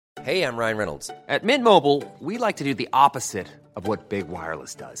Hey, I'm Ryan Reynolds. At Mint Mobile, we like to do the opposite of what Big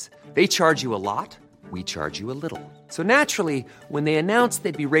Wireless does. They charge you a lot, we charge you a little. So naturally, when they announced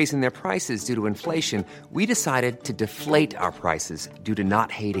they'd be raising their prices due to inflation, we decided to deflate our prices due to not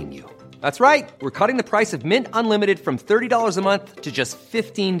hating you. That's right. We're cutting the price of Mint Unlimited from $30 a month to just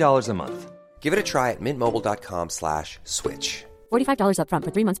 $15 a month. Give it a try at mintmobile.com/switch. $45 up front for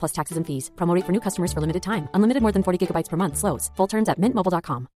 3 months plus taxes and fees. Promo rate for new customers for limited time. Unlimited more than 40 gigabytes per month. Slows full terms at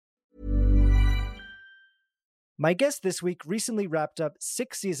mintmobile.com. My guest this week recently wrapped up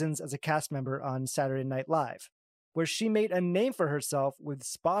 6 seasons as a cast member on Saturday Night Live, where she made a name for herself with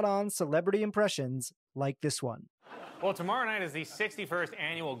spot-on celebrity impressions like this one. Well, tomorrow night is the 61st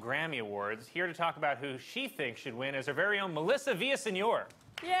Annual Grammy Awards. Here to talk about who she thinks should win is our very own Melissa Villaseñor.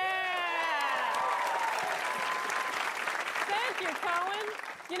 Yeah! Thank you, Colin.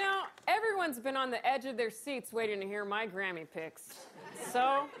 You know, everyone's been on the edge of their seats waiting to hear my Grammy picks.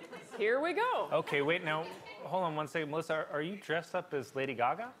 So, here we go. Okay, wait, now, hold on one second. Melissa, are you dressed up as Lady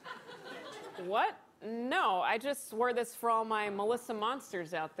Gaga? What? No, I just wore this for all my Melissa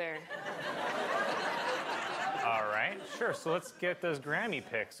monsters out there. All right, sure, so let's get those Grammy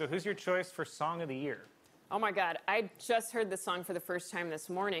picks. So who's your choice for Song of the Year? Oh my God, I just heard this song for the first time this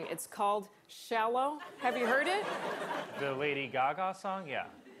morning. It's called Shallow. Have you heard it? The Lady Gaga song? Yeah.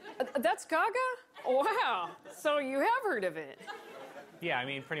 That's Gaga? Wow, so you have heard of it. Yeah, I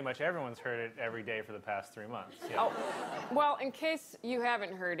mean, pretty much everyone's heard it every day for the past 3 months. Yeah. Oh, well, in case you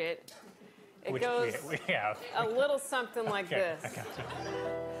haven't heard it, it goes we have. a little something like Okay, this. I got you.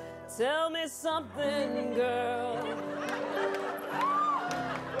 Tell me something, girl.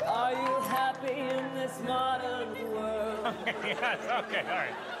 Are you happy in this modern world? Okay, yes, okay, all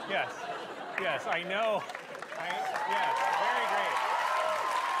right. Yes, I know. Yes, very great.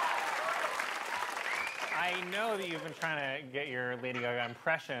 I know that you've been trying to get your Lady Gaga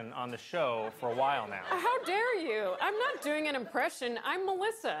impression on the show for a while now. How dare you? I'm not doing an impression. I'm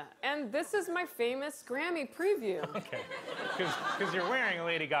Melissa, and this is my famous Grammy preview. Okay, because you're wearing a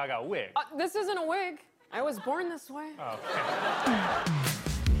Lady Gaga wig. This isn't a wig. I was born this way. Oh, okay.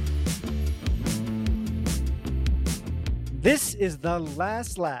 This is The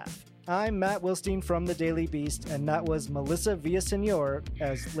Last Laugh. I'm Matt Wilstein from The Daily Beast, and that was Melissa Villaseñor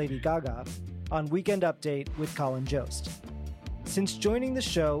as Lady Gaga on Weekend Update with Colin Jost. Since joining the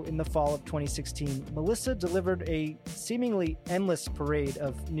show in the fall of 2016, Melissa delivered a seemingly endless parade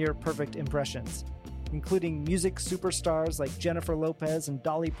of near-perfect impressions, including music superstars like Jennifer Lopez and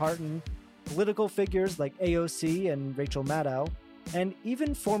Dolly Parton, political figures like AOC and Rachel Maddow, and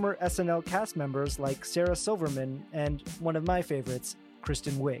even former SNL cast members like Sarah Silverman and one of my favorites,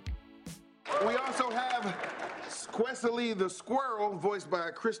 Kristen Wiig. We also have Squessily the Squirrel, voiced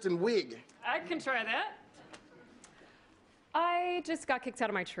by Kristen Wiig. I can try that. I just got kicked out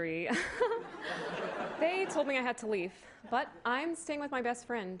of my tree. They told me I had to leave, but I'm staying with my best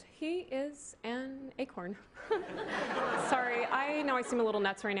friend. He is an acorn. Sorry, I know I seem a little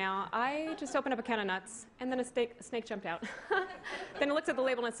nuts right now. I just opened up a can of nuts, and then a snake jumped out. Then I looked at the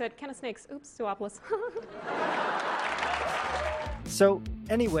label and it said, can of snakes. Oops, Zoopolis. So,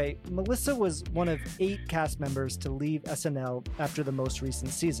 anyway, Melissa was one of 8 cast members to leave SNL after the most recent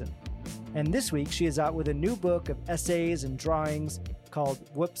season. And this week, she is out with a new book of essays and drawings called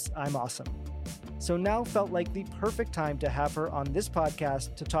Whoops, I'm Awesome. So now felt like the perfect time to have her on this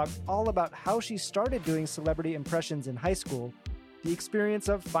podcast to talk all about how she started doing celebrity impressions in high school, the experience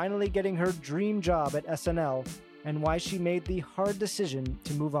of finally getting her dream job at SNL, and why she made the hard decision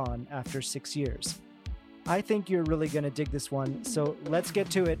to move on after 6 years. I think you're really going to dig this one, so let's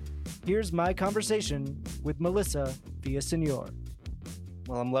get to it. Here's my conversation with Melissa Villaseñor.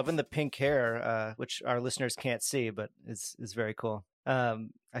 Well, I'm loving the pink hair, which our listeners can't see, but is very cool. I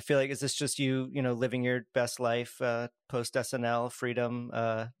feel like, is this just you living your best life, post SNL, freedom,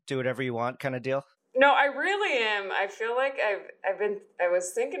 do whatever you want kind of deal? No, I really am. I feel like I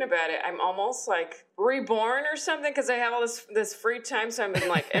was thinking about it. I'm almost like reborn or something because I have all this free time. So I've been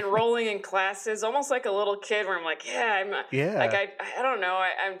like enrolling in classes, almost like a little kid where I'm like, I don't know.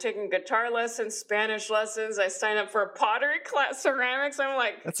 I'm taking guitar lessons, Spanish lessons. I signed up for a pottery class, ceramics. I'm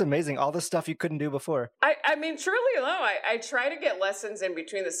like, that's amazing. All the stuff you couldn't do before. I mean, truly though, I try to get lessons in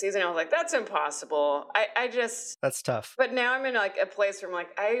between the season. I was like, that's impossible. That's tough. But now I'm in like a place where I'm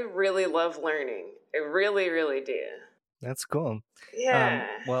like, I really love learning. I really, really do. That's cool. Yeah.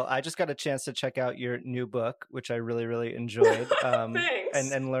 Well, I just got a chance to check out your new book, which I really, really enjoyed.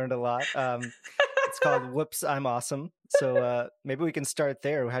 Thanks. And learned a lot. It's called Whoops, I'm Awesome. So maybe we can start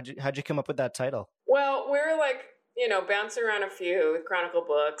there. How'd you come up with that title? Well, we're like, bouncing around a few Chronicle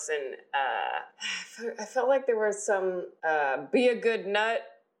books, and I felt like there was some Be a Good Nut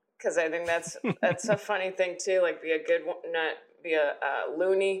because I think that's a funny thing too. Like, be a good one, not be a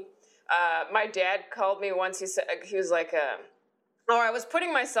loony. My dad called me once. He was like, I was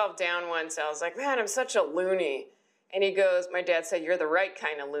putting myself down once. I was like, man, I'm such a loony. And he goes, my dad said, you're the right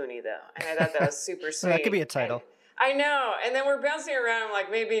kind of loony, though. And I thought that was super sweet. Well, that could be a title. And I know. And then we're bouncing around. I'm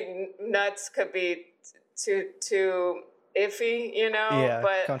like, maybe nuts could be too iffy, you know? Yeah,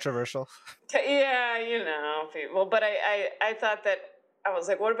 but controversial. Yeah, you know, people. But I thought that, I was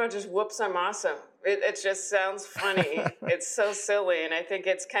like, what about just whoops, I'm awesome? It just sounds funny. It's so silly. And I think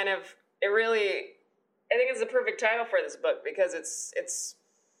it's kind of, I think it's the perfect title for this book, because it's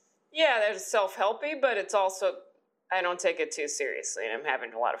there's self-helpy, but it's also, I don't take it too seriously, and I'm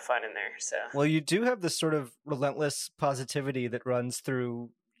having a lot of fun in there. So, well, you do have this sort of relentless positivity that runs through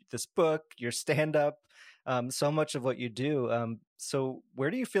this book, your stand-up, so much of what you do. So where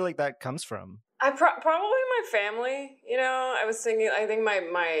do you feel like that comes from? Probably my family. You know, I was thinking, I think my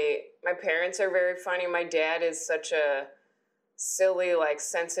parents are very funny. My dad is such a silly, like,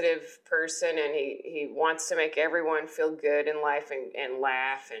 sensitive person, and he wants to make everyone feel good in life and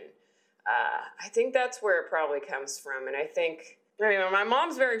laugh, and I think that's where it probably comes from. And I think, my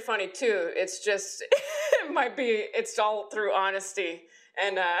mom's very funny too. It's just it's all through honesty,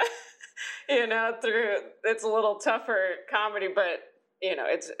 and it's a little tougher comedy, but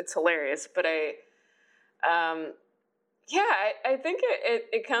it's hilarious. But I think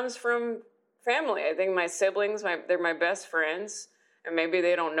it comes from family. I think my siblings, they're my best friends, and maybe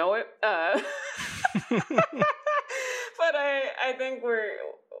they don't know it. But I think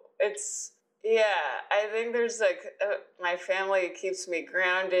I think there's like, my family keeps me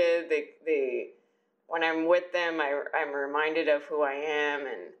grounded. When I'm with them, I'm reminded of who I am,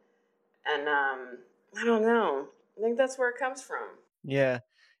 and I don't know. I think that's where it comes from. Yeah.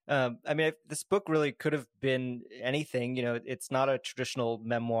 This book really could have been anything. It's not a traditional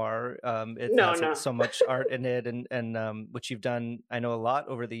memoir. It has so much art in it, and which you've done, I know, a lot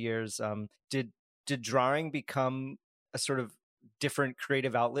over the years. Did drawing become a sort of different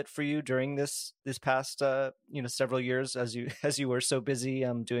creative outlet for you during this past several years as you were so busy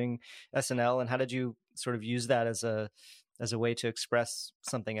doing SNL, and how did you sort of use that as a way to express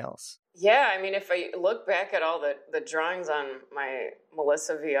something else? Yeah, if I look back at all the drawings on my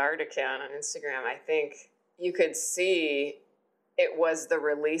Melissa V Art account on Instagram, I think you could see it was the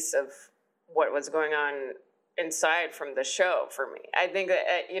release of what was going on inside from the show for me. I think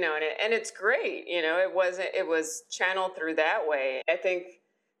that, and it's great, it was channeled through that way. I think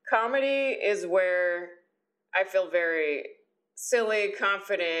comedy is where I feel very silly,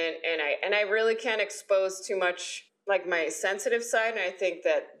 confident, and I really can't expose too much, like, my sensitive side. And I think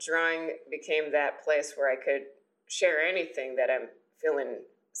that drawing became that place where I could share anything that I'm feeling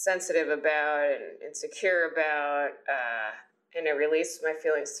sensitive about and insecure about, and I release my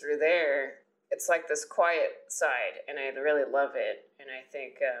feelings through there. It's like this quiet side, and I really love it. And I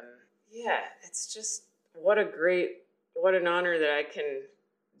think, it's just what an honor that I can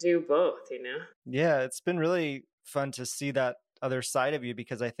do both, Yeah, it's been really fun to see that other side of you,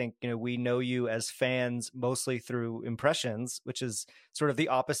 because I think, we know you as fans mostly through impressions, which is sort of the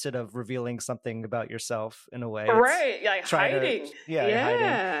opposite of revealing something about yourself in a way. Right. Like hiding.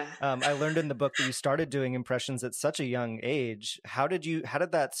 Hiding. I learned in the book that you started doing impressions at such a young age. How did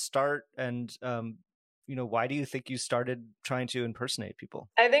that start? And, why do you think you started trying to impersonate people?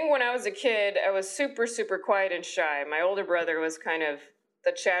 I think when I was a kid, I was super, super quiet and shy. My older brother was kind of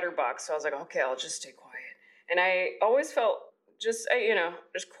the chatterbox. So I was like, okay, I'll just stay quiet. And I always felt just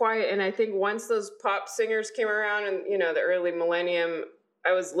quiet. And I think once those pop singers came around in, the early millennium,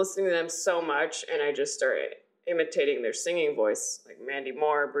 I was listening to them so much, and I just started imitating their singing voice, like Mandy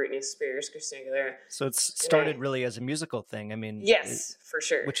Moore, Britney Spears, Christina Aguilera. So it started really as a musical thing. Yes, for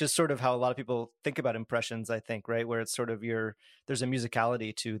sure. Which is sort of how a lot of people think about impressions, I think, right? Where it's sort of there's a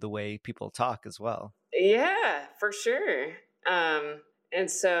musicality to the way people talk as well. Yeah, for sure. And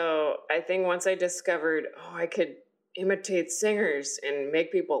so I think once I discovered, I could imitate singers and make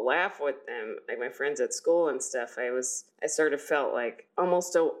people laugh with them, like my friends at school and stuff, I sort of felt like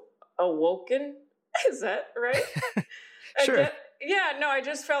almost awoken. Is that right? Sure. I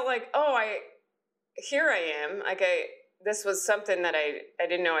just felt like, here I am. Like this was something that I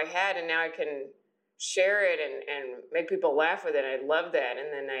didn't know I had, and now I can share it and make people laugh with it. I love that.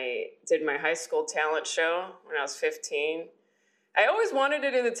 And then I did my high school talent show when I was 15. I always wanted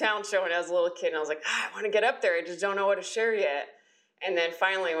to do the talent show when I was a little kid, and I was like, I want to get up there. I just don't know what to share yet. And then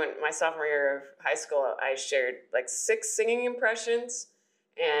finally, when my sophomore year of high school, I shared like 6 singing impressions,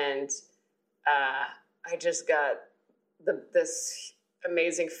 and I just got this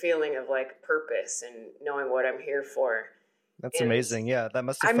amazing feeling of like purpose and knowing what I'm here for. That's amazing. Yeah, that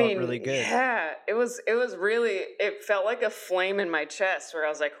must have felt really good. Yeah, it was really, it felt like a flame in my chest where I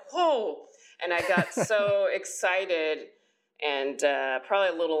was like, whoa. And I got so excited and probably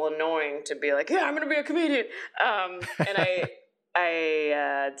a little annoying to be like, yeah, I'm going to be a comedian. And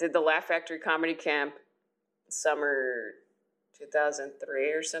I did the Laugh Factory Comedy Camp summer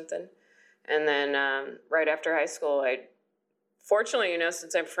 2003 or something. And then right after high school, fortunately,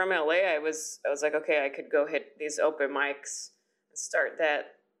 since I'm from LA, I was like, okay, I could go hit these open mics and start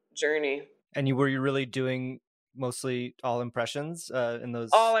that journey. And were you really doing mostly all impressions in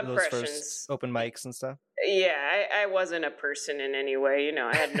those first open mics and stuff? Yeah, I wasn't a person in any way,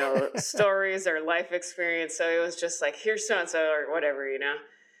 I had no stories or life experience, so it was just like, here's so-and-so or whatever,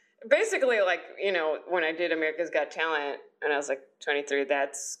 Basically, like, when I did America's Got Talent and I was like 23,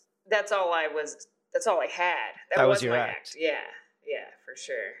 that's all I had. That was your act. Yeah, for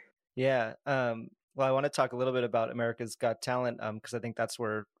sure. Yeah. Well, I want to talk a little bit about America's Got Talent because I think that's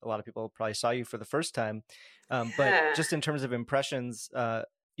where a lot of people probably saw you for the first time. But just in terms of impressions,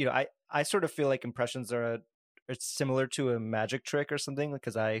 I sort of feel like impressions it's similar to a magic trick or something,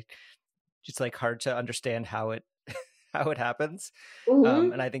 because it's like hard to understand how it happens.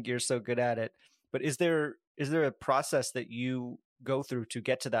 Mm-hmm. And I think you're so good at it. But is there a process that you go through to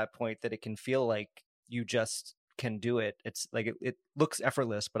get to that point that it can feel like you just can do it? It's like it looks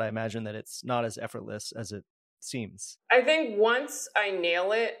effortless, but I imagine that it's not as effortless as it seems. I think once I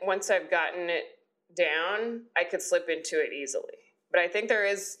nail it, once I've gotten it down, I could slip into it easily. But I think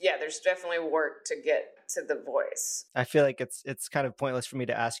there's definitely work to get to the voice. I feel like it's kind of pointless for me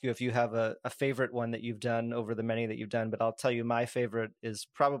to ask you if you have a favorite one that you've done over the many that you've done, but I'll tell you my favorite is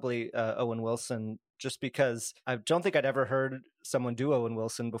probably Owen Wilson, just because I don't think I'd ever heard someone do Owen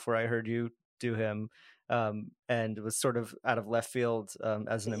Wilson before I heard you do him. And it was sort of out of left field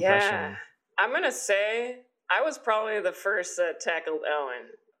as an impression. I'm going to say I was probably the first that tackled Owen.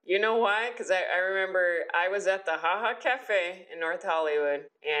 You know why? Because I remember I was at the Ha Ha Cafe in North Hollywood,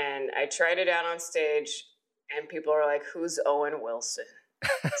 and I tried it out on stage, and people were like, who's Owen Wilson?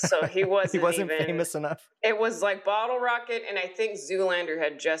 So he wasn't even famous enough. It was like Bottle Rocket, and I think Zoolander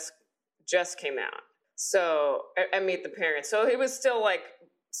had just came out. So I Meet the Parents. So he was still like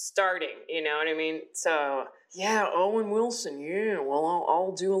starting, you know what I mean? So yeah, Owen Wilson. Yeah, well,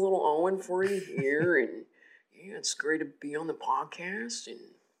 I'll do a little Owen for you here, and yeah, it's great to be on the podcast. And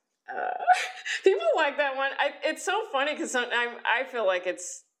people like that one. It's so funny because I feel like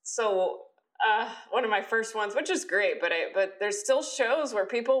it's so one of my first ones, which is great. But there's still shows where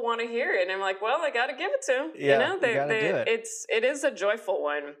people want to hear it, and I'm like, well, I got to give it to them. Yeah, do it. It is a joyful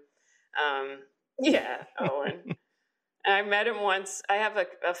one. Yeah, Owen. I met him once. I have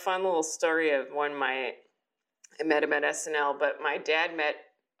a fun little story of when I met him at SNL, but my dad met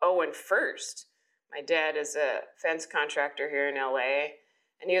Owen first. My dad is a fence contractor here in LA,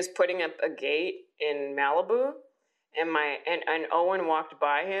 and he was putting up a gate in Malibu, and Owen walked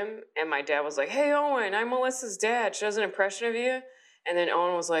by him, and my dad was like, hey, Owen, I'm Melissa's dad. She does an impression of you. And then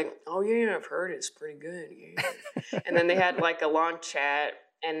Owen was like, oh, yeah, I've heard it. It's pretty good. Yeah. And then they had like a long chat,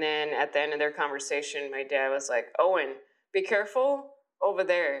 and then at the end of their conversation, my dad was like, Owen, be careful over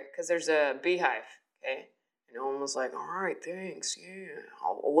there, because there's a beehive, okay? And Owen was like, all right, thanks, yeah,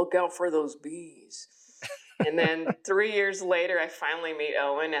 I'll look out for those bees. And then 3 years later, I finally meet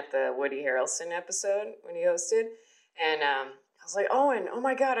Owen at the Woody Harrelson episode when he hosted. And I was like, Owen, oh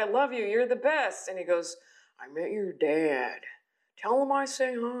my God, I love you. You're the best. And he goes, I met your dad. Tell him I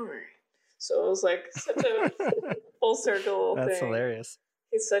say hi. So it was like such a full circle thing. That's hilarious.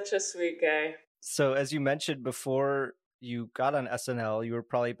 He's such a sweet guy. So as you mentioned before you got on SNL, you were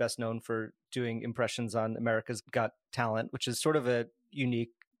probably best known for doing impressions on America's Got Talent, which is sort of a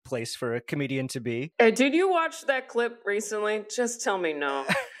unique place for a comedian to be. Did you watch that clip recently? Just tell me no.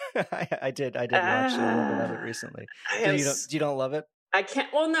 I did watch a little bit of it recently. You don't love it? I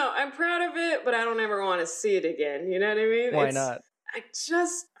can't. Well, no, I'm proud of it, but I don't ever want to see it again. You know what I mean? Why not?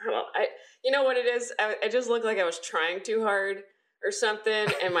 You know what it is? I just looked like I was trying too hard or something,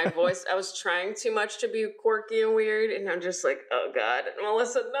 and my voice, I was trying too much to be quirky and weird, and I'm just like, oh God,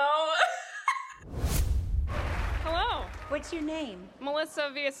 Melissa, no. Hello. What's your name?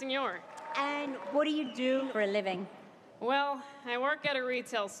 Melissa Villaseñor. And what do you do for a living? Well, I work at a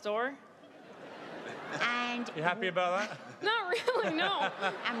retail store. And you happy about that? Not really, no.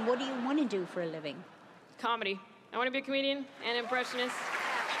 And what do you want to do for a living? Comedy. I want to be a comedian and impressionist.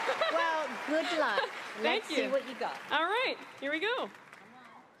 Well, good luck. Thank Let's you. see what you got. All right, here we go.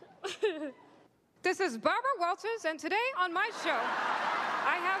 This is Barbara Walters, and today on my show,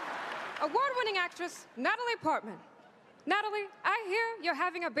 I have award-winning actress Natalie Portman. Natalie, I hear you're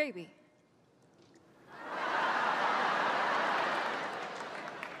having a baby.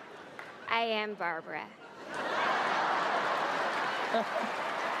 I am Barbara.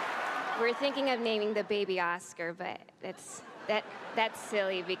 We're thinking of naming the baby Oscar, but that's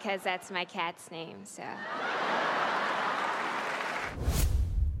silly because that's my cat's name, so.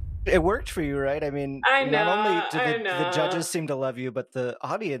 It worked for you, right? I mean, I know, not only do I the know. judges seem to love you, but the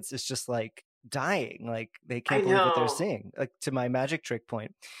audience is just like dying. Like they can't believe what they're seeing. Like to my magic trick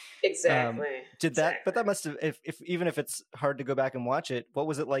point. Exactly. But that must have, if even if it's hard to go back and watch it, what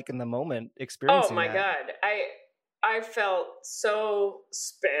was it like in the moment experiencing Oh my that? God. I felt so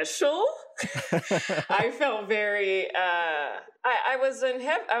special. I felt very, I was in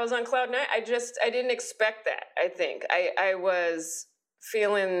heaven. I was on cloud nine. I didn't expect that. I think I was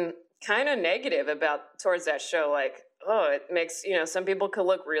feeling kind of negative towards that show. Like, oh, it makes, some people could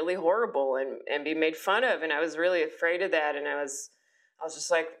look really horrible and be made fun of. And I was really afraid of that. And I was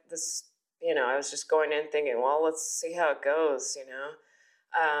just like this, I was just going in thinking, well, let's see how it goes,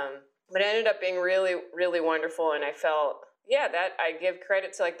 but it ended up being really, really wonderful. And I felt, that I give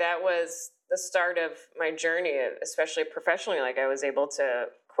credit to, like, that was the start of my journey, especially professionally. Like, I was able to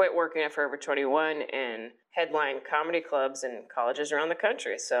quit working at Forever 21 and headline comedy clubs and colleges around the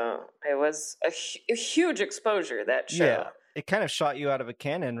country. So it was a huge exposure, that show. Yeah, it kind of shot you out of a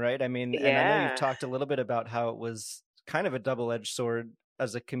cannon, right? I mean, and I know you've talked a little bit about how it was kind of a double-edged sword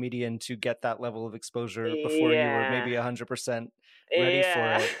as a comedian to get that level of exposure before you were maybe 100% ready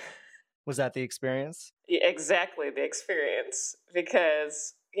for it. Was that the experience? Yeah, exactly, the experience.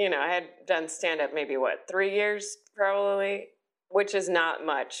 Because, I had done stand-up maybe, 3 years probably, which is not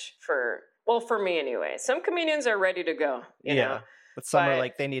much for me anyway. Some comedians are ready to go, you know. But some are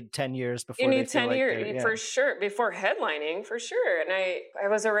like, they need 10 years before they feel like they're... You need 10 years, for sure, before headlining, for sure. And I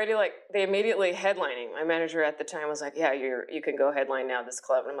was already like, they immediately headlining. My manager at the time was like, yeah, you can go headline now, this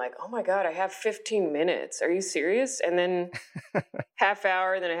club. And I'm like, oh my God, I have 15 minutes. Are you serious? And then half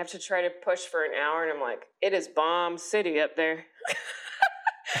hour, then I have to try to push for an hour. And I'm like, it is bomb city up there.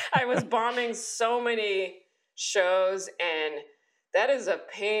 I was bombing so many shows, and that is a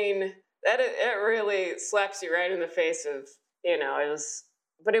pain. It really slaps you right in the face of...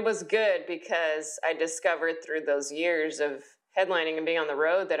 it was good because I discovered through those years of headlining and being on the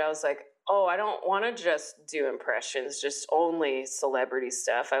road that I was like, oh, I don't want to just do impressions, just only celebrity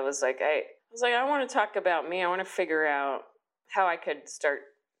stuff. I was like, I want to talk about me. I want to figure out how I could start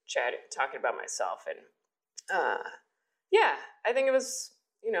talking about myself. And, I think it was,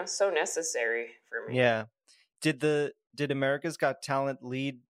 so necessary for me. Yeah. Did America's Got Talent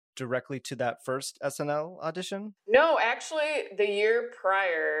lead directly to that first SNL audition? No, actually, the year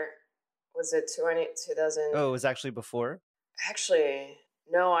prior, was it 2000? Oh, it was actually before? Actually,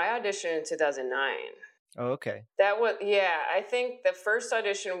 no, I auditioned in 2009. Oh, okay. That was, I think the first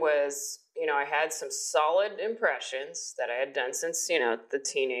audition was, I had some solid impressions that I had done since, the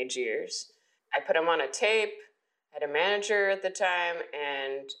teenage years. I put them on a tape. I had a manager at the time,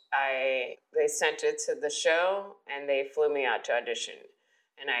 and they sent it to the show, and they flew me out to audition.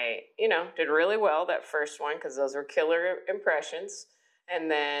 And I, did really well that first one because those were killer impressions.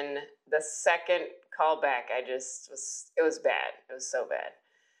 And then the second callback, it was bad. It was so bad.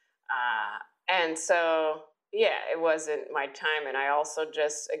 And so, it wasn't my time. And I also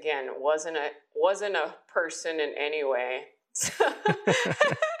just, again, wasn't a person in any way. So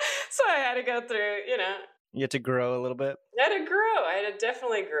I had to go through, You had to grow a little bit? I had to grow. I had to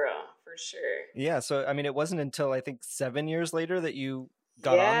definitely grow, for sure. Yeah, so, I mean, it wasn't until, I think, 7 years later that you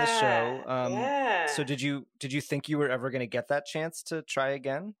got on the show. So did you think you were ever going to get that chance to try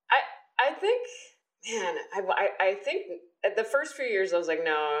again? I think, man, I think at the first few years I was like,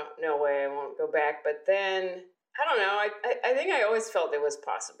 no way, I won't go back. But then, I don't know, I think I always felt it was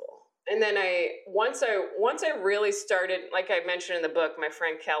possible. And then once I really started, like I mentioned in the book, my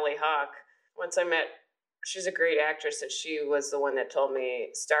friend Kelly Hawk, once I met, she's a great actress, and she was the one that told me,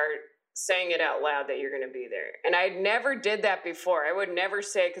 start saying it out loud that you're going to be there. And I never did that before. I would never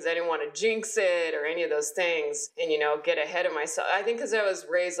say it because I didn't want to jinx it or any of those things and, get ahead of myself. I think because I was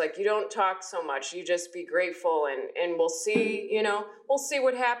raised like, you don't talk so much. You just be grateful and we'll see, we'll see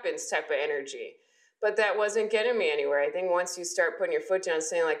what happens type of energy. But that wasn't getting me anywhere. I think once you start putting your foot down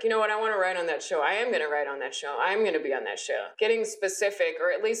saying like, you know what, I want to write on that show. I am going to write on that show. I'm going to be on that show. Getting specific,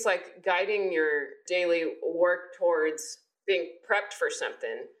 or at least like guiding your daily work towards being prepped for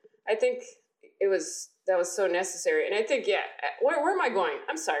something. I think that was so necessary. And I think, where am I going?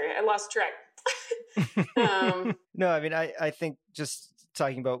 I'm sorry, I lost track. No, I mean, I think just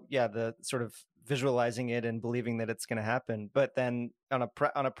talking about, the sort of visualizing it and believing that it's going to happen. But then on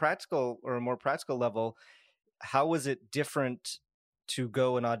a practical or a more practical level, how was it different to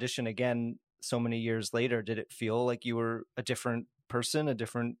go and audition again so many years later? Did it feel like you were a different person, a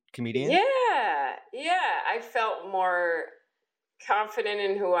different comedian? Yeah. I felt more confident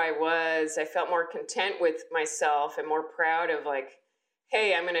in who I was. I felt more content with myself and more proud of like,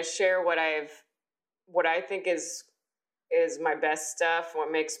 hey, I'm going to share what I think is my best stuff,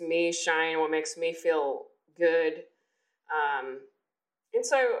 what makes me shine, what makes me feel good. And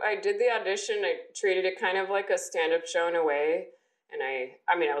so I did the audition. I treated it kind of like a stand-up show in a way. And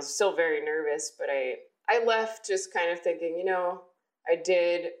I was still very nervous, but I left just kind of thinking, I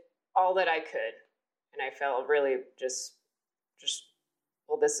did all that I could. And I felt really just,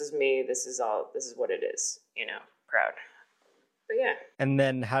 well, this is me. This is what it is, proud. But yeah. And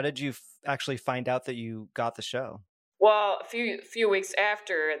then how did you actually find out that you got the show? Well, a few weeks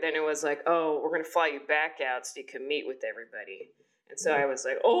after, then it was like, oh, we're going to fly you back out so you can meet with everybody. And so I was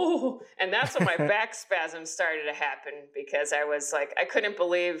like, oh, and that's when my back spasm started to happen because I was like, I couldn't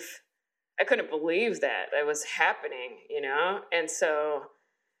believe that was happening, And so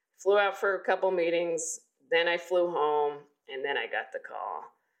flew out for a couple meetings, then I flew home, and then I got the call.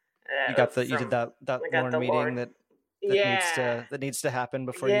 You did that Lauren meeting that needs to happen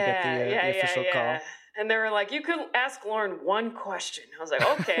before you get the official call. And they were like, you could ask Lauren one question. I was like,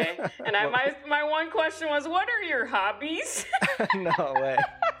 okay. And my one question was, what are your hobbies? No way.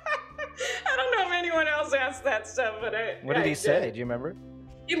 I don't know if anyone else asked that stuff, but what did he say? Do you remember?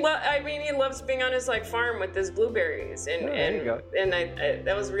 He loves being on his farm with his blueberries, and there you go. And I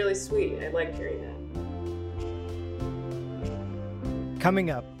that was really sweet. I liked hearing that.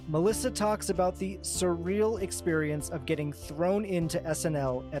 Coming up, Melissa talks about the surreal experience of getting thrown into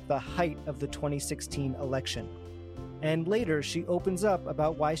SNL at the height of the 2016 election. And later, she opens up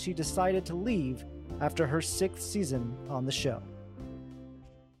about why she decided to leave after her 6th season on the show.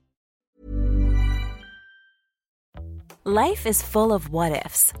 Life is full of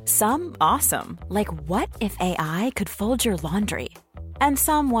what-ifs. Some awesome, like what if AI could fold your laundry? And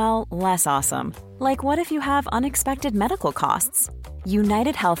some, well, less awesome, like what if you have unexpected medical costs?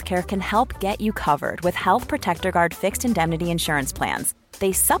 United Healthcare can help get you covered with Health Protector Guard fixed indemnity insurance plans.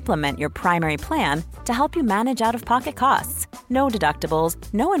 They supplement your primary plan to help you manage out-of-pocket costs. No deductibles,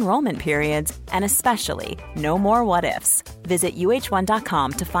 no enrollment periods, and especially no more what-ifs. Visit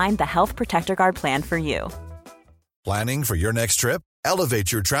uh1.com to find the Health Protector Guard plan for you. Planning for your next trip?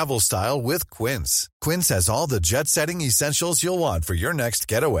 Elevate your travel style with Quince. Quince has all the jet-setting essentials you'll want for your next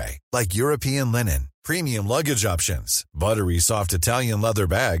getaway, like European linen, premium luggage options, buttery soft Italian leather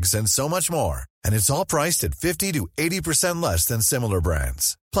bags, and so much more. And it's all priced at 50 to 80% less than similar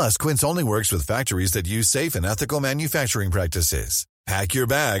brands. Plus, Quince only works with factories that use safe and ethical manufacturing practices. Pack your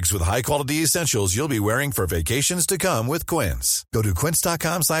bags with high-quality essentials you'll be wearing for vacations to come with Quince. Go to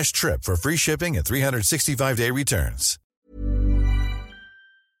quince.com/trip for free shipping and 365-day returns.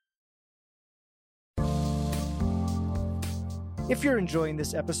 If you're enjoying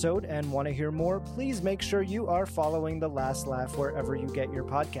this episode and want to hear more, please make sure you are following The Last Laugh wherever you get your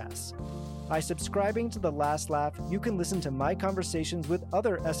podcasts. By subscribing to The Last Laugh, you can listen to my conversations with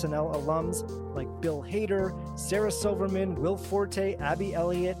other SNL alums like Bill Hader, Sarah Silverman, Will Forte, Abby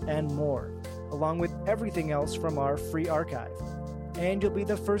Elliott, and more, along with everything else from our free archive. And you'll be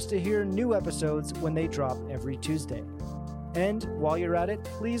the first to hear new episodes when they drop every Tuesday. And while you're at it,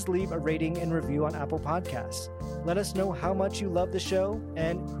 please leave a rating and review on Apple Podcasts. Let us know how much you love the show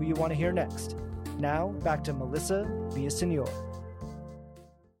and who you want to hear next. Now, back to Melissa Villaseñor.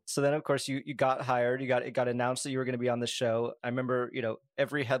 So then, of course, you got hired. It got announced that you were going to be on the show. I remember,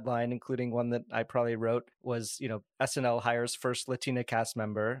 every headline, including one that I probably wrote, was, SNL hires first Latina cast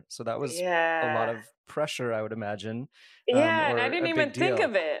member. So that was a lot of pressure, I would imagine. Yeah, and I didn't even think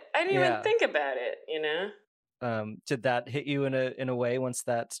of it. I didn't even think about it, Did that hit you in a way once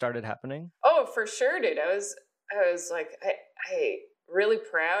that started happening? Oh, for sure, dude. I was like, I really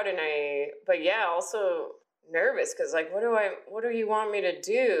proud, but also nervous because what do you want me to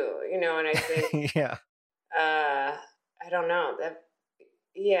do? And I think, I don't know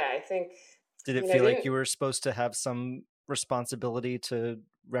I think. Did it feel like you were supposed to have some responsibility to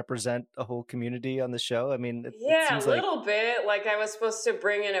represent a whole community on the show? I mean, it seems a little bit. Like I was supposed to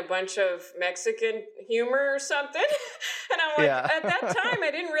bring in a bunch of Mexican humor or something. And I'm like, at that time,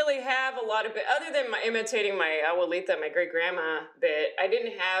 I didn't really have a lot of bit other than imitating my abuelita, my great grandma bit. I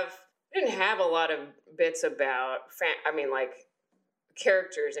didn't have a lot of bits about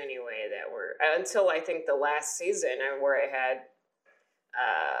characters anyway that were until I think the last season where I had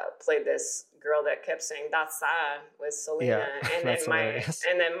played this girl that kept saying "Datsa" with Selena, and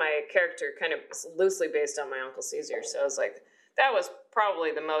then my character kind of loosely based on my Uncle Caesar. So I was like, that was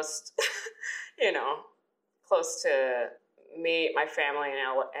probably the most, close to me, my family,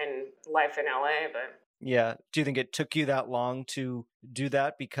 and life in LA. But Yeah. Do you think it took you that long to do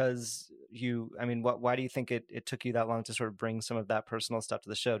that? Because why do you think it took you that long to sort of bring some of that personal stuff to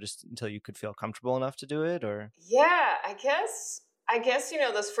the show, just until you could feel comfortable enough to do it? Or Yeah, I guess,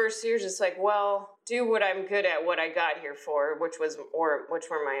 those first years, it's like, well, do what I'm good at, what I got here for, which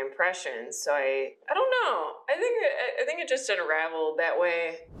were my impressions. So I don't know. I think it just unraveled that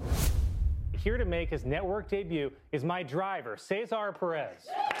way. Here to make his network debut is my driver, Cesar Perez.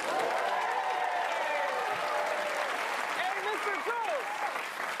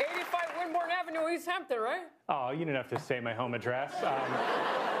 East Hampton, right? Oh, you didn't have to say my home address.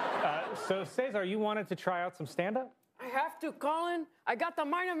 So, Cesar, you wanted to try out some stand-up? I have to, Colin. I got the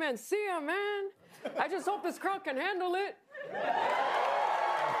minor man. See ya, man. I just hope this crowd can handle it. All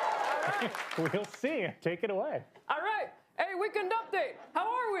right. We'll see. Take it away. All right. Hey, weekend update. How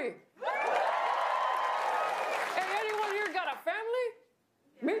are we? Hey, anyone here got a family?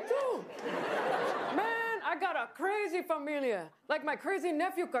 Me too. Man, I got a crazy familia. Like my crazy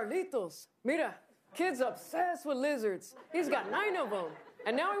nephew, Carlitos. Mira, kid's obsessed with lizards. He's got 9 of them.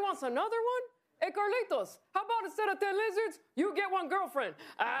 And now he wants another one? Hey, Carlitos, how about instead of 10 lizards, you get 1 girlfriend?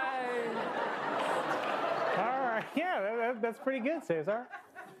 All right. Yeah, that's pretty good, Cesar.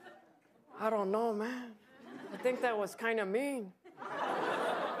 I don't know, man. I think that was kind of mean.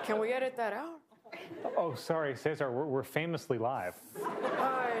 Can we edit that out? Oh, sorry, Cesar. We're famously live.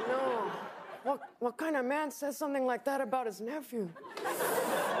 I know. What kind of man says something like that about his nephew?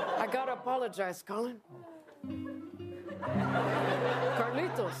 I gotta apologize, Colin.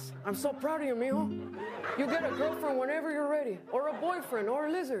 Carlitos, I'm so proud of you, mijo. You get a girlfriend whenever you're ready, or a boyfriend, or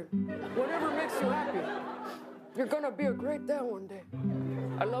a lizard. Whatever makes you happy. You're gonna be a great dad one day.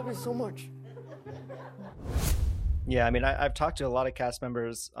 I love you so much. Yeah, I mean, I've talked to a lot of cast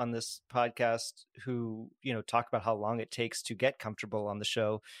members on this podcast who, talk about how long it takes to get comfortable on the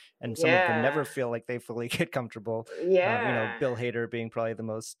show. And some of them never feel like they fully get comfortable. Yeah. Bill Hader being probably the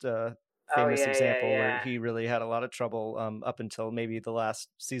most famous example where he really had a lot of trouble up until maybe the last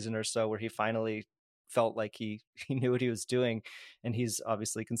season or so, where he finally felt like he knew what he was doing. And he's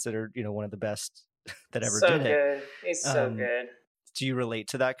obviously considered, one of the best that ever did it. He's so good. Do you relate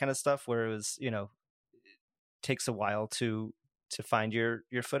to that kind of stuff where it was, takes a while to find your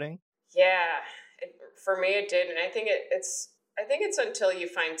footing? Yeah, for me it did, and I think it's until you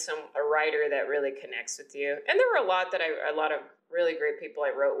find a writer that really connects with you. And there were a lot of really great people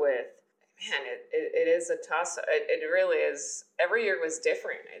I wrote with. Man, it is a toss. It really is. Every year was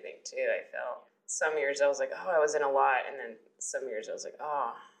different, I think, too. I felt some years I was like, oh, I was in a lot, and then some years I was like,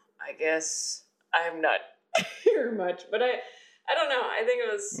 oh, I guess I'm not here much, but I don't know. I think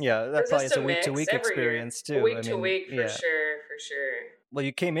it was... Yeah, that probably is a week-to-week experience, too. Week-to-week, for sure. Well,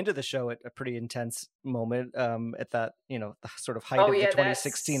 you came into the show at a pretty intense moment at that, the sort of height of the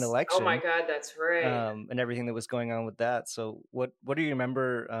 2016 election. Oh, my God, that's right. And everything that was going on with that. So what do you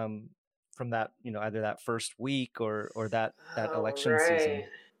remember from that, either that first week or that election season?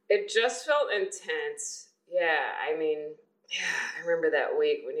 It just felt intense. Yeah, I remember that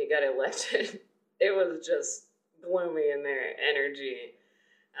week when he got elected. It was just... gloomy in their energy.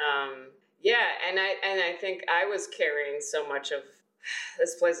 And I think I was carrying so much of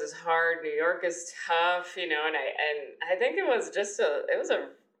this place is hard, New York is tough, and I think it was just a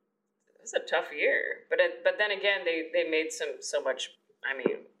tough year. But then again, they made so much,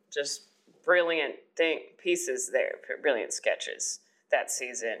 just brilliant pieces there, brilliant sketches that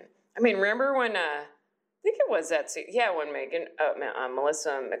season. Remember when I think it was that season. Yeah, when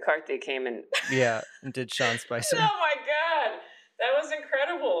Melissa McCarthy came and... yeah, and did Sean Spicer. Oh, my God. That was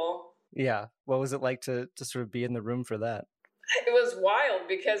incredible. Yeah. What was it like to sort of be in the room for that? It was wild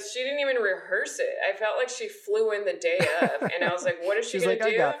because she didn't even rehearse it. I felt like she flew in the day of, and I was like, what is she going to do?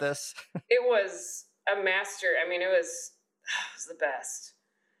 She's like, I got this. It was a master. It was the best.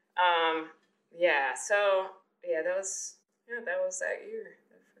 That was that year,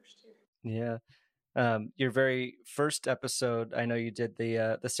 that first year. Yeah. Your very first episode, I know you did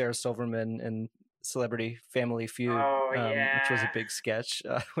the Sarah Silverman and Celebrity Family Feud, which was a big sketch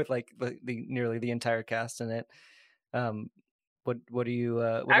with like the nearly the entire cast in it. What do you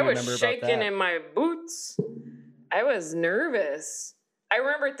remember about that? I was shaking in my boots. I was nervous. I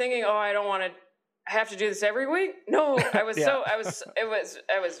remember thinking, I don't want to have to do this every week. No, I was I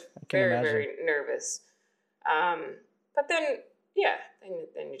was very, very nervous. But then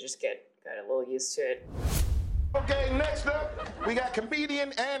you just got a little used to it. Okay, next up, we got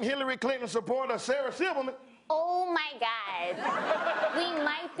comedian and Hillary Clinton supporter Sarah Silverman. Oh my God. We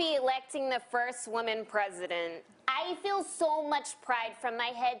might be electing the first woman president. I feel so much pride from my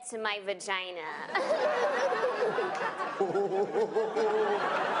head to my vagina.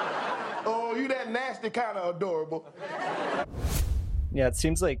 Oh, you that nasty kind of adorable. Yeah, it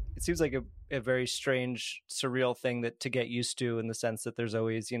seems like a very strange, surreal thing that to get used to, in the sense that there's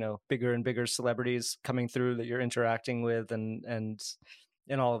always, bigger and bigger celebrities coming through that you're interacting with and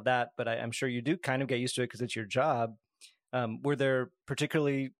all of that. But I'm sure you do kind of get used to it because it's your job. Were there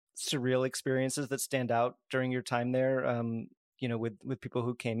particularly surreal experiences that stand out during your time there? With people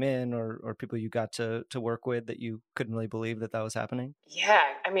who came in or people you got to work with that you couldn't really believe that was happening? Yeah,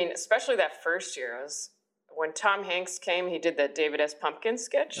 I mean, especially that first year. When Tom Hanks came, he did the David S. Pumpkin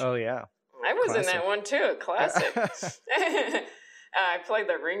sketch. Oh, yeah. I was Classic. in that one too, a classic. I played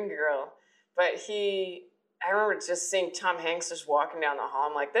the ring girl. But I remember just seeing Tom Hanks just walking down the hall.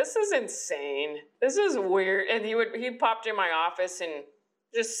 I'm like, this is insane. This is weird. And he popped in my office and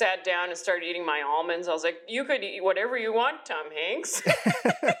just sat down and started eating my almonds. I was like, you could eat whatever you want, Tom Hanks.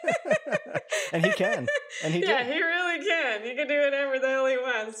 And he can. And he did. Yeah, he really can. He can do whatever the hell he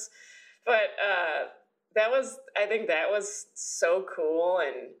wants. But I think that was so cool.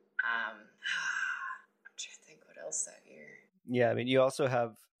 And I'm trying to think what else that year. Yeah, I mean, you also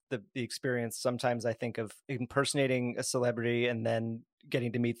have the experience sometimes, I think, of impersonating a celebrity and then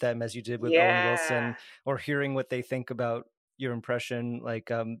getting to meet them, as you did with Owen Wilson, or hearing what they think about your impression.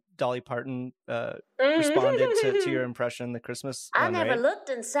 Like Dolly Parton responded to your impression, the Christmas one, right? looked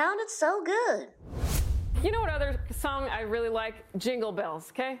and sounded so good. You know what other song I really like? Jingle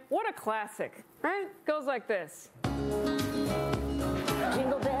Bells, okay? What a classic, right? Goes like this.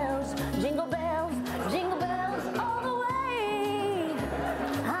 Jingle bells, jingle bells, jingle bells all the way.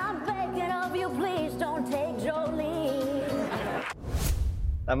 I'm begging of you, please don't take Jolene.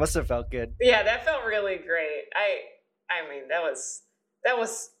 That must have felt good. Yeah, that felt really great. I mean, that was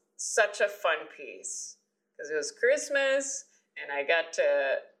such a fun piece because it was Christmas and I got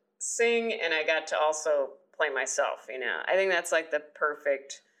to sing and I got to also play myself, I think that's like the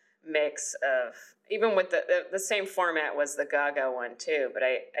perfect mix of, even with the same format was the Gaga one too, but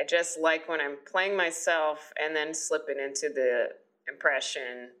I just like when I'm playing myself and then slipping into the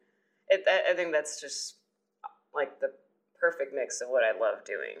impression. I think that's just like the perfect mix of what I love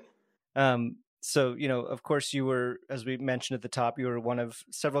doing. So, of course you were, as we mentioned at the top, you were one of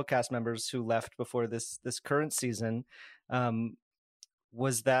several cast members who left before this current season.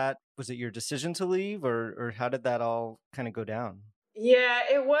 Was it your decision to leave, or how did that all kind of go down? Yeah,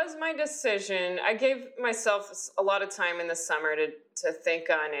 it was my decision. I gave myself a lot of time in the summer to think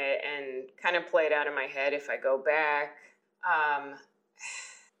on it and kind of play it out in my head if I go back.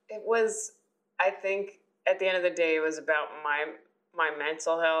 It was, I think, at the end of the day, it was about my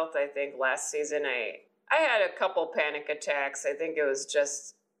mental health. I think last season I had a couple panic attacks. I think it was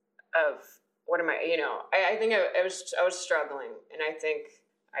just of, what am I think I was struggling, and I think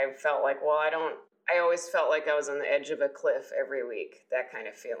I felt like, I always felt like I was on the edge of a cliff every week, that kind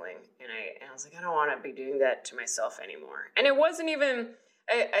of feeling. And I was like, I don't want to be doing that to myself anymore. And it wasn't even,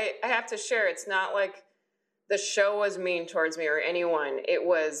 I have to share, it's not like the show was mean towards me or anyone.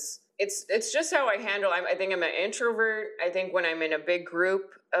 It's just how I handle. I think I'm an introvert. I think when I'm in a big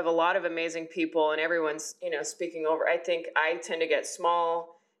group of a lot of amazing people and everyone's, speaking over, I think I tend to get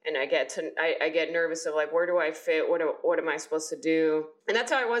small. And I get nervous of like, where do I fit? What am I supposed to do? And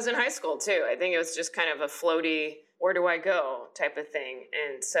that's how I was in high school too. I think it was just kind of a floaty, where do I go type of thing.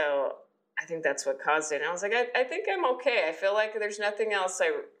 And so I think that's what caused it. And I was like, I think I'm okay. I feel like there's nothing else.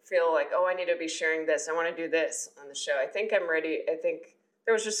 I feel like, I need to be sharing this. I want to do this on the show. I think I'm ready. I think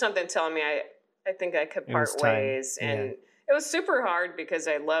there was just something telling me I think I could part ways. Yeah. And it was super hard because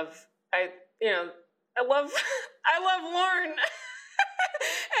I love Lauren.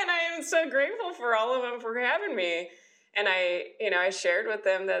 And I am so grateful for all of them for having me. And I shared with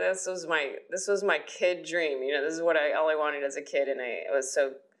them that this was my kid dream. This is what all I wanted as a kid. And it was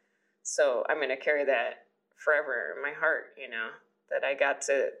so I'm going to carry that forever in my heart, that I got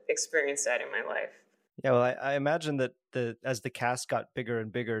to experience that in my life. Yeah, well, I imagine that as the cast got bigger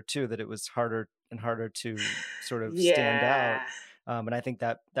and bigger too, that it was harder and harder to sort of stand out. And I think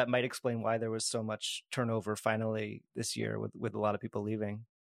that might explain why there was so much turnover finally this year with a lot of people leaving.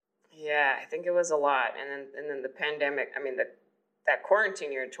 Yeah, I think it was a lot. And then the pandemic, I mean, that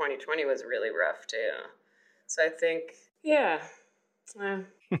quarantine year in 2020 was really rough too. So I think,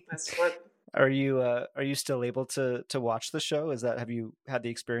 that's what. Are you still able to watch the show? Have you had the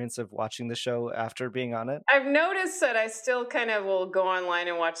experience of watching the show after being on it? I've noticed that I still kind of will go online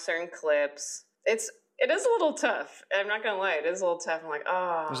and watch certain clips. It is a little tough. I'm not gonna lie, it is a little tough. I'm like,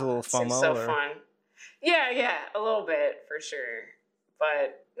 there's a little FOMO. Seems so fun. Yeah, a little bit for sure,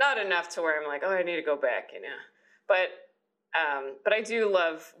 but not enough to where I'm like, I need to go back, But I do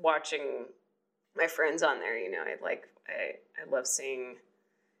love watching my friends on there. I love seeing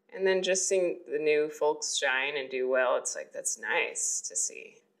And then just seeing the new folks shine and do well, it's like, that's nice to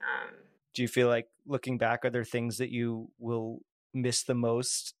see. Do you feel like, looking back, are there things that you will miss the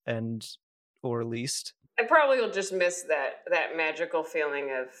most or least? I probably will just miss that magical feeling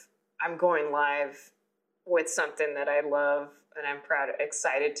of I'm going live with something that I love and I'm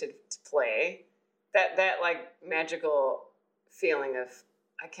excited to play. That like magical feeling of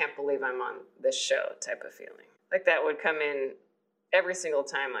I can't believe I'm on this show type of feeling. Like that would come in every single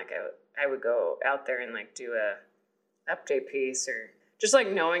time. Like I would go out there and like do a update piece, or just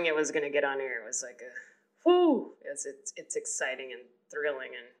like knowing it was going to get on air was like whoo. It's exciting and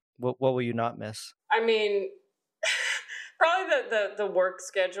thrilling. And what will you not miss? I mean, probably the work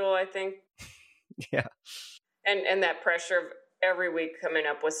schedule, I think. Yeah. And that pressure of every week coming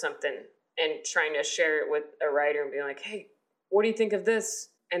up with something and trying to share it with a writer and being like, hey, what do you think of this?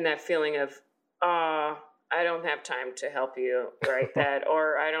 And that feeling of, I don't have time to help you write that,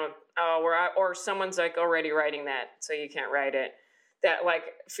 or or someone's like already writing that, so you can't write it. That like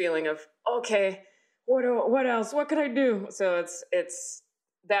feeling of, okay, what else? What could I do? So it's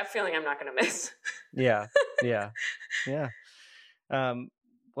that feeling I'm not going to miss. Yeah.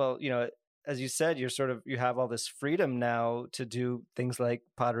 Well, as you said, you have all this freedom now to do things like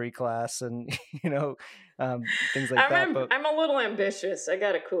pottery class and, things like that. But I'm a little ambitious. I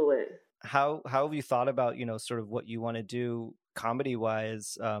got to cool it. How have you thought about, sort of what you want to do comedy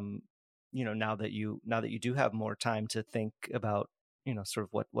wise, now that you do have more time to think about, sort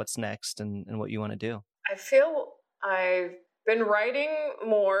of what's next and what you want to do? I feel I've been writing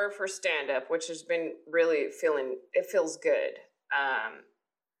more for stand-up, which has been really it feels good.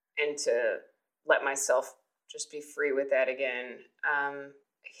 And to let myself just be free with that again.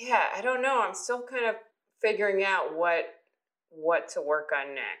 I don't know. I'm still kind of figuring out what to work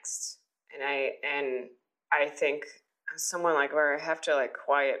on next. And I think I'm someone like where I have to like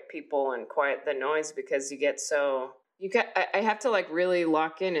quiet people and quiet the noise, because I have to like really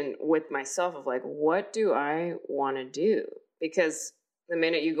lock in and with myself of like, what do I want to do? Because the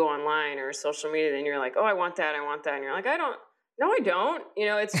minute you go online or social media, then you're like, oh, I want that. And you're like, no, I don't.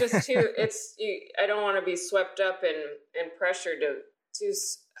 It's just I don't want to be swept up and pressured to,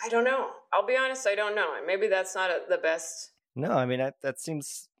 I don't know. I'll be honest, I don't know. And maybe that's not the best. No, I mean, that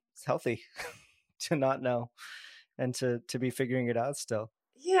seems healthy to not know and to be figuring it out still.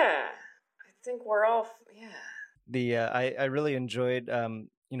 Yeah, I think we're all, I really enjoyed,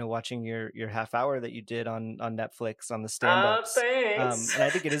 watching your half hour that you did on Netflix on the stand-ups. Thanks. And I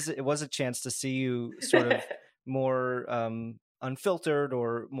think it was a chance to see you sort of more unfiltered,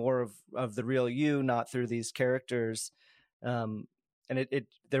 or more of the real you, not through these characters. And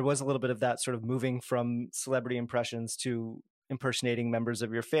there was a little bit of that sort of moving from celebrity impressions to impersonating members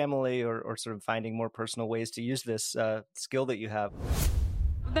of your family, or sort of finding more personal ways to use this skill that you have.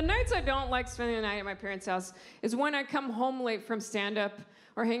 The nights I don't like spending the night at my parents' house is when I come home late from stand-up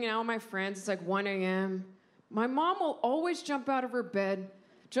or hanging out with my friends. It's like 1 a.m. My mom will always jump out of her bed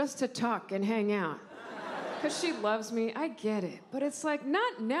just to talk and hang out. Because she loves me, I get it. But it's like,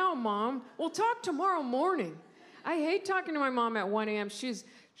 not now, Mom. We'll talk tomorrow morning. I hate talking to my mom at 1 a.m.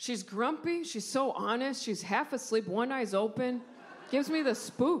 She's grumpy. She's so honest. She's half asleep. One eye's open. Gives me the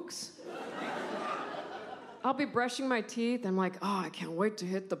spooks. I'll be brushing my teeth. I'm like, I can't wait to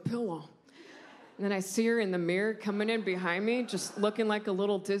hit the pillow. And then I see her in the mirror coming in behind me, just looking like a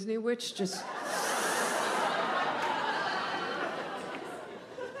little Disney witch, just...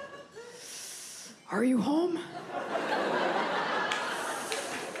 Are you home?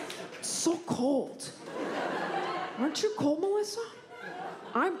 It's so cold. Aren't you cold, Melissa?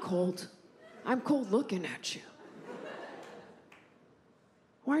 I'm cold. I'm cold looking at you.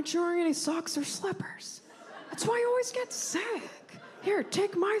 Why aren't you wearing any socks or slippers? That's why you always get sick. Here,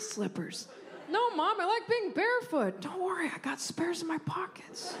 take my slippers. No, Mom, I like being barefoot. Don't worry, I got spares in my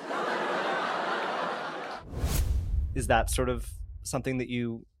pockets. Is that sort of something that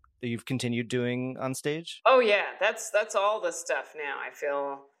you've continued doing on stage? Oh yeah, that's all the stuff now. I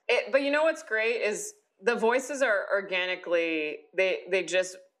feel it, but you know what's great is the voices are organically they're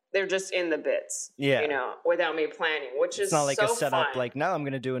just in the bits. Yeah, without me planning, which is it's not like so a setup. fun. Like now I'm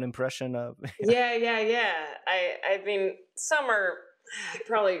going to do an impression of. Yeah. I mean, some are. I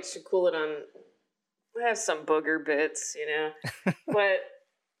probably should cool it on. I have some booger bits, but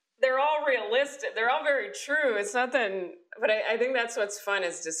they're all realistic. They're all very true. It's nothing, but I think that's what's fun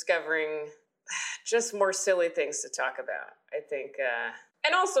is discovering just more silly things to talk about. I think,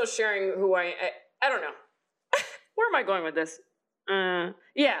 and also sharing who I don't know. Where am I going with this?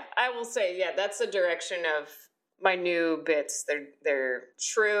 Yeah, I will say, that's the direction of my new bits. They're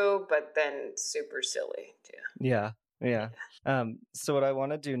true, but then super silly too. Yeah. Yeah. So what I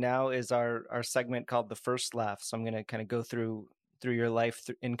want to do now is our segment called The First Laugh. So I'm going to kind of go through your life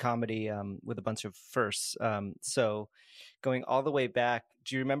in comedy with a bunch of firsts. So going all the way back,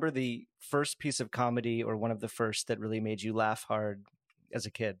 do you remember the first piece of comedy or one of the first that really made you laugh hard as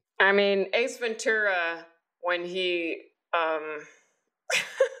a kid? I mean, Ace Ventura, when he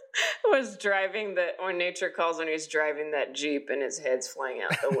was driving when Nature Calls, when he's driving that Jeep and his head's flying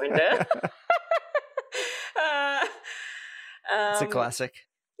out the window. It's a classic.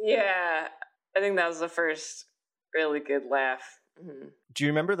 Yeah, I think that was the first really good laugh. Mm-hmm. Do you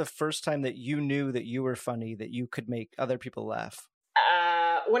remember the first time that you knew that you were funny, that you could make other people laugh?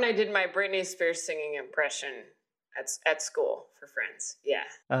 When I did my Britney Spears singing impression at school for friends.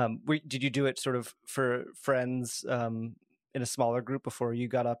 Yeah. Did you do it sort of for friends in a smaller group before you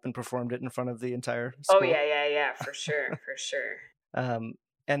got up and performed it in front of the entire school? Oh, yeah, for sure, for sure.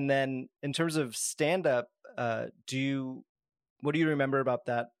 And then in terms of stand-up, what do you remember about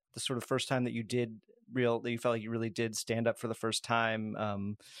that, the sort of first time that you felt like you really did stand up for the first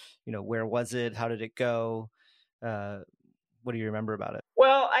time? Where was it? How did it go? What do you remember about it?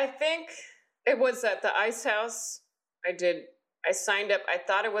 Well, I think it was at the Ice House. I signed up. I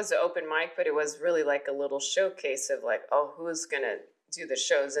thought it was an open mic, but it was really like a little showcase of like, who's going to do the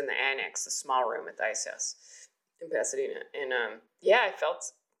shows in the annex, the small room at the Ice House in Pasadena. And I felt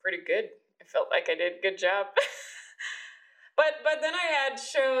pretty good. I felt like I did a good job. But then I had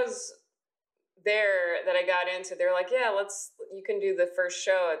shows there that I got into. They were like, you can do the first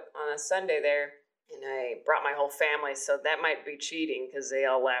show on a Sunday there. And I brought my whole family, so that might be cheating because they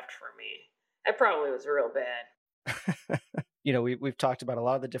all laughed for me. I probably was real bad. We've talked about a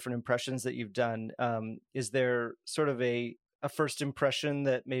lot of the different impressions that you've done. Is there sort of a first impression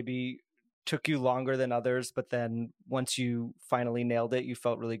that maybe took you longer than others, but then once you finally nailed it, you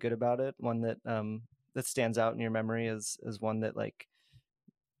felt really good about it? One that that stands out in your memory as one that like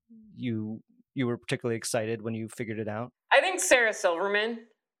you were particularly excited when you figured it out? I think Sarah Silverman.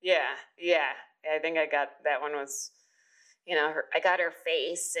 Yeah. I think I got that one was, I got her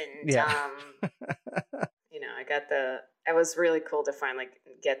face and, it was really cool to finally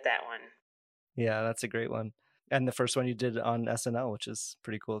get that one. Yeah, that's a great one. And the first one you did on SNL, which is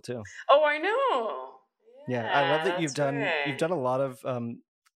pretty cool too. Oh, I know. Yeah, I love that you've done a lot of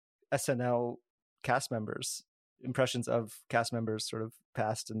SNL cast members, impressions of cast members, sort of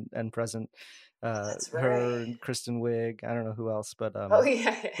past and present. That's right. Her and Kristen Wiig. I don't know who else, but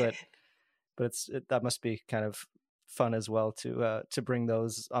but that must be kind of fun as well to bring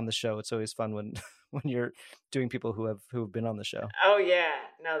those on the show. It's always fun when you're doing people who have been on the show. Oh yeah,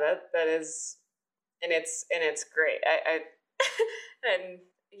 no, that is, and it's great.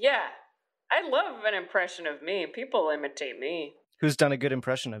 I love an impression of me. People imitate me. Who's done a good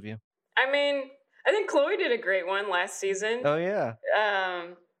impression of you? I mean, I think Chloe did a great one last season. Oh yeah.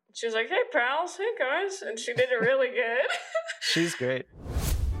 She was like, "Hey pals, hey guys," and she did it really good. She's great.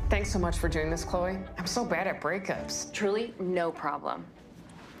 Thanks so much for doing this, Chloe. I'm so bad at breakups. Truly, no problem.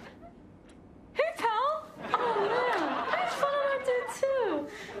 Hey, pal! Oh, man, I had fun on that date, too.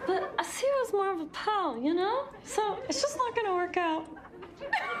 But I see you as more of a pal, So it's just not gonna work out.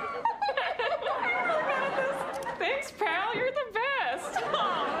 Thanks, pal. You're the best.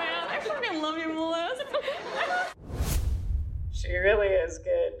 Oh, man, I fucking love you, Melissa. She really is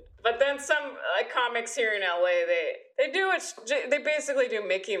good. But then some comics here in LA, they do it. They basically do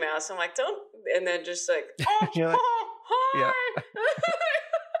Mickey Mouse. I'm like, don't, and then just like, hi. Yeah.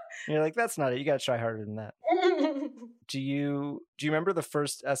 You're like, that's not it. You got to try harder than that. Do you remember the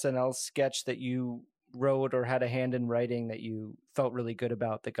first SNL sketch that you wrote or had a hand in writing that you felt really good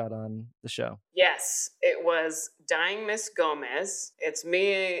about that got on the show? Yes, it was Dying Miss Gomez. It's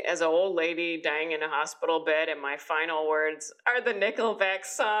me as an old lady dying in a hospital bed, and my final words are the Nickelback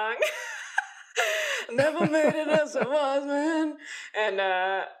song. Never made it as I was, man. And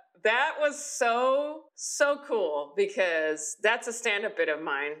that was so cool because that's a stand-up bit of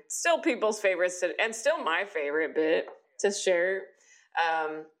mine. Still people's favorites and still my favorite bit to share.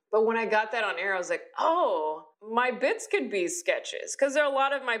 But when I got that on air, I was like, oh, my bits could be sketches. Because a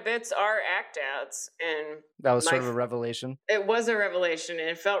lot of my bits are act outs. And that was sort of a revelation. It was a revelation. And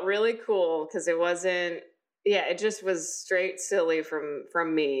it felt really cool because it wasn't, it just was straight silly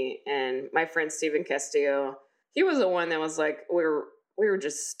from me. And my friend Stephen Castillo, he was the one that was like, we were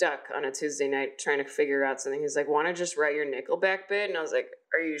just stuck on a Tuesday night trying to figure out something. He's like, want to just write your Nickelback bit? And I was like,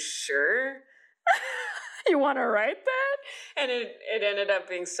 are you sure? You want to write that? And it ended up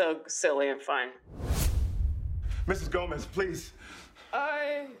being so silly and fun. Mrs. Gomez, please.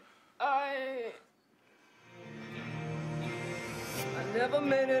 I never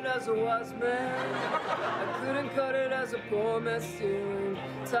made it as a wise man. I couldn't cut it as a poor man stealing.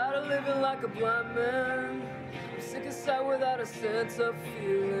 Tired of living like a blind man. I'm sick aside without a sense of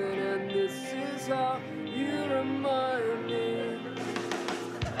feeling. And this is how you remind me.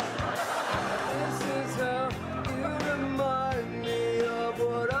 This is how you remind me of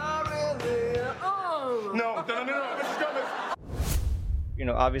what I really am. No, Mr. Gomez. You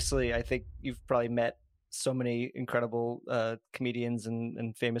know, obviously, I think you've probably met so many incredible comedians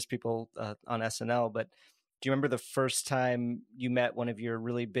and famous people on SNL, but do you remember the first time you met one of your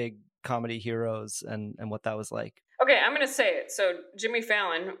really big comedy heroes and what that was like? Okay, I'm going to say it. So Jimmy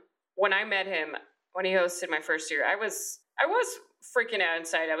Fallon, when I met him, when he hosted my first year, I was freaking out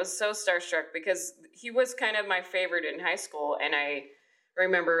inside. I was so starstruck because he was kind of my favorite in high school. And I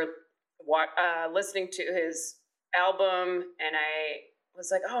remember listening to his album, and I was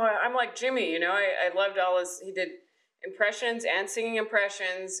like, oh, I'm like Jimmy, you know. I loved he did impressions and singing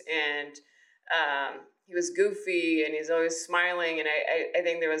impressions, and he was goofy, and he's always smiling, and I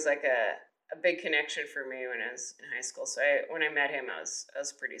think there was like a big connection for me when I was in high school. So when I met him, I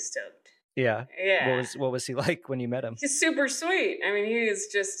was pretty stoked. Yeah. Yeah. What was he like when you met him? He's super sweet. I mean, he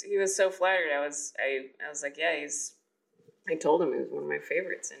was so flattered. I was like, yeah, I told him he was one of my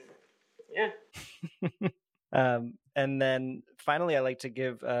favorites, and yeah. And then finally, I like to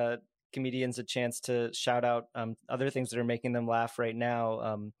give comedians a chance to shout out other things that are making them laugh right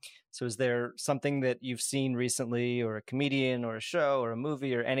now. So is there something that you've seen recently, or a comedian or a show or a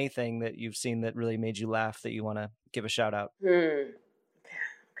movie or anything that you've seen that really made you laugh that you want to give a shout out? Okay,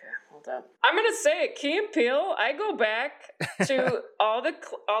 hold up. I'm going to say it. Key and Peele, I go back to all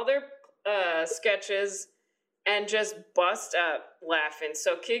their sketches and just bust up laughing.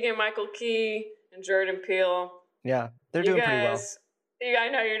 So Keegan-Michael Key and Jordan Peele. Yeah, they're doing pretty well. I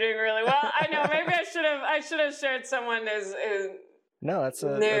know you're doing really well. I know. Maybe I should have shared someone who's no, that's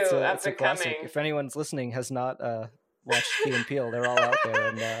a classic. If anyone's listening has not watched Key and Peele, they're all out there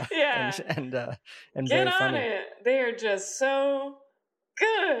and yeah, and get very on funny. it. They are just so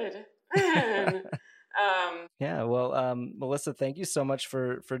good. Man. Yeah, well, Melissa, thank you so much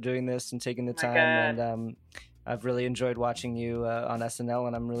for doing this and taking the time. And I've really enjoyed watching you on SNL,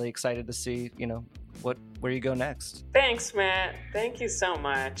 and I'm really excited to see, where you go next. Thanks, Matt. Thank you so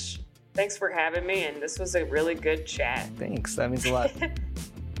much. Thanks for having me, and this was a really good chat. Thanks. That means a lot.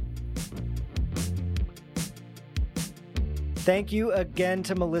 Thank you again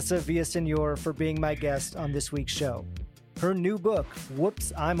to Melissa Villaseñor for being my guest on this week's show. Her new book,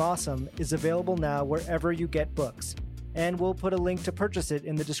 Whoops, I'm Awesome, is available now wherever you get books, and we'll put a link to purchase it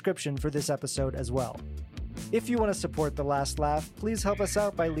in the description for this episode as well. If you want to support The Last Laugh, please help us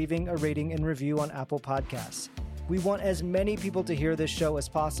out by leaving a rating and review on Apple Podcasts. We want as many people to hear this show as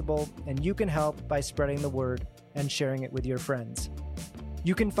possible, and you can help by spreading the word and sharing it with your friends.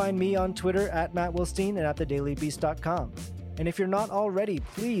 You can find me on Twitter at Matt Wilstein and at thedailybeast.com. And if you're not already,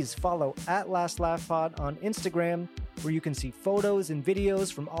 please follow at Last Laugh Pod on Instagram, where you can see photos and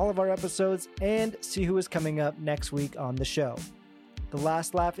videos from all of our episodes and see who is coming up next week on the show. The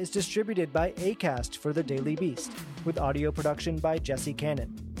Last Laugh is distributed by Acast for The Daily Beast, with audio production by Jesse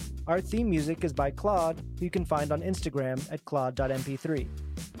Cannon. Our theme music is by Claude, who you can find on Instagram at claude.mp3.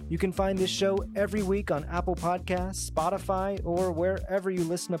 You can find this show every week on Apple Podcasts, Spotify, or wherever you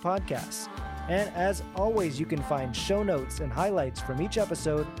listen to podcasts. And as always, you can find show notes and highlights from each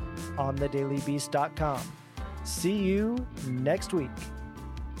episode on thedailybeast.com. See you next week.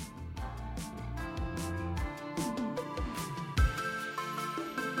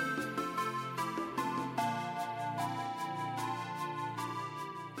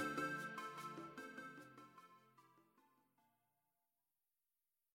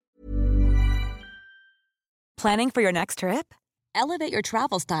 Planning for your next trip? Elevate your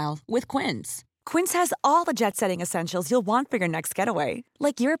travel style with Quince. Quince has all the jet-setting essentials you'll want for your next getaway,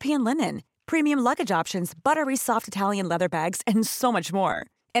 like European linen, premium luggage options, buttery soft Italian leather bags, and so much more.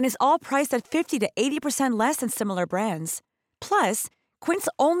 And is all priced at 50 to 80% less than similar brands. Plus, Quince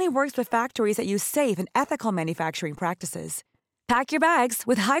only works with factories that use safe and ethical manufacturing practices. Pack your bags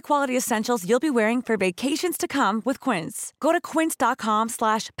with high-quality essentials you'll be wearing for vacations to come with Quince. Go to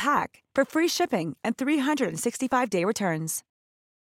quince.com/pack for free shipping and 365-day returns.